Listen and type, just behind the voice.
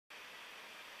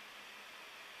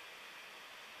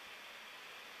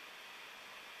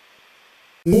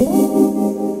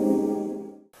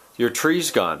Your tree's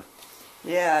gone.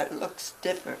 Yeah, it looks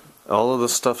different. All of the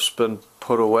stuff's been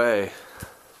put away.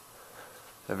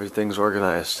 Everything's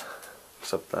organized,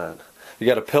 except that. You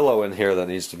got a pillow in here that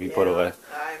needs to be put away.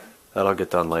 That'll get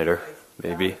done later,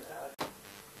 maybe.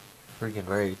 Freaking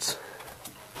rates.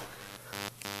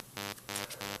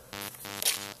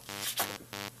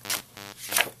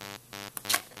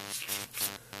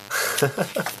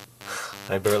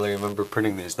 I barely remember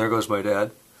printing these. There goes my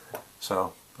dad.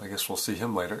 So, I guess we'll see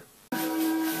him later.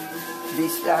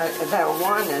 Besides, that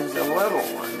one is a little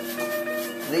one.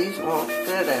 These won't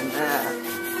fit in that.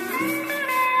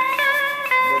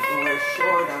 But we're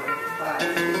short on 5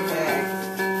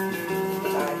 bags. I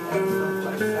have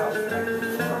someplace else I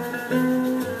can go.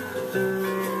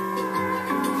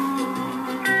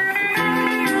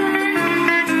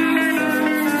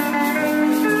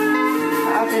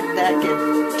 How did that get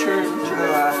turned to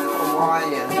a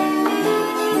Hawaiian?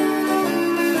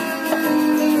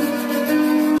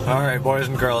 Alright boys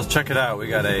and girls, check it out. We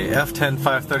got a F10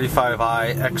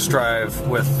 535i X-Drive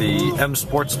with the M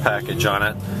Sports package on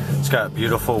it. It's got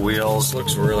beautiful wheels,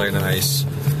 looks really nice.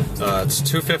 It's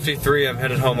 2:53, I'm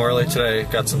headed home early today.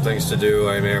 Got some things to do.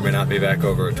 I may or may not be back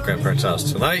over at grandparents'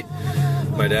 house tonight.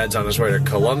 My dad's on his way to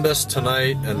Columbus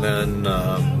tonight, and then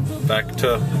back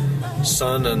to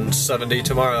sun and 70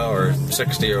 tomorrow, or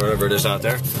 60 or whatever it is out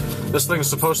there. This thing's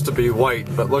supposed to be white,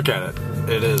 but look at it.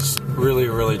 It is really,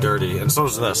 really dirty, and so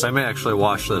is this. I may actually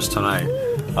wash this tonight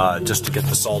just to get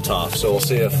the salt off, so we'll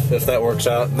see if that works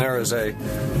out. And there is a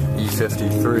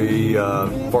E53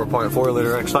 4.4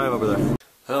 liter X5 over there.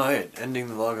 Alright, ending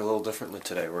the vlog a little differently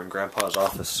today. We're in Grandpa's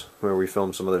office where we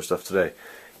filmed some other stuff today.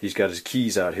 He's got his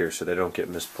keys out here so they don't get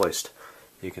misplaced.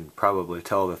 You can probably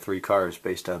tell the 3 cars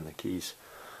based on the keys.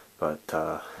 But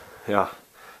yeah,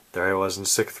 there I was in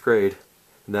 6th grade.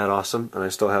 Isn't that awesome? And I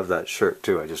still have that shirt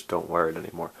too, I just don't wear it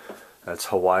anymore. That's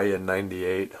Hawaiian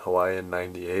 98, Hawaiian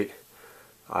 98.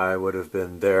 I would have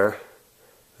been there.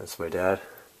 That's my dad.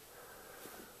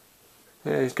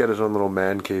 Yeah, he's got his own little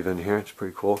man cave in here, it's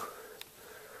pretty cool.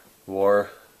 World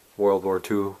War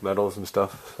II medals and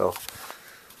stuff. So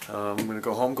I'm gonna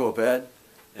go home, go to bed,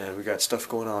 and we got stuff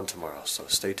going on tomorrow, so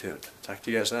stay tuned. Talk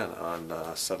to you guys then on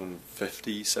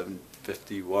 7:50,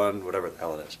 7:51, whatever the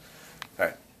hell it is.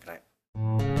 Alright.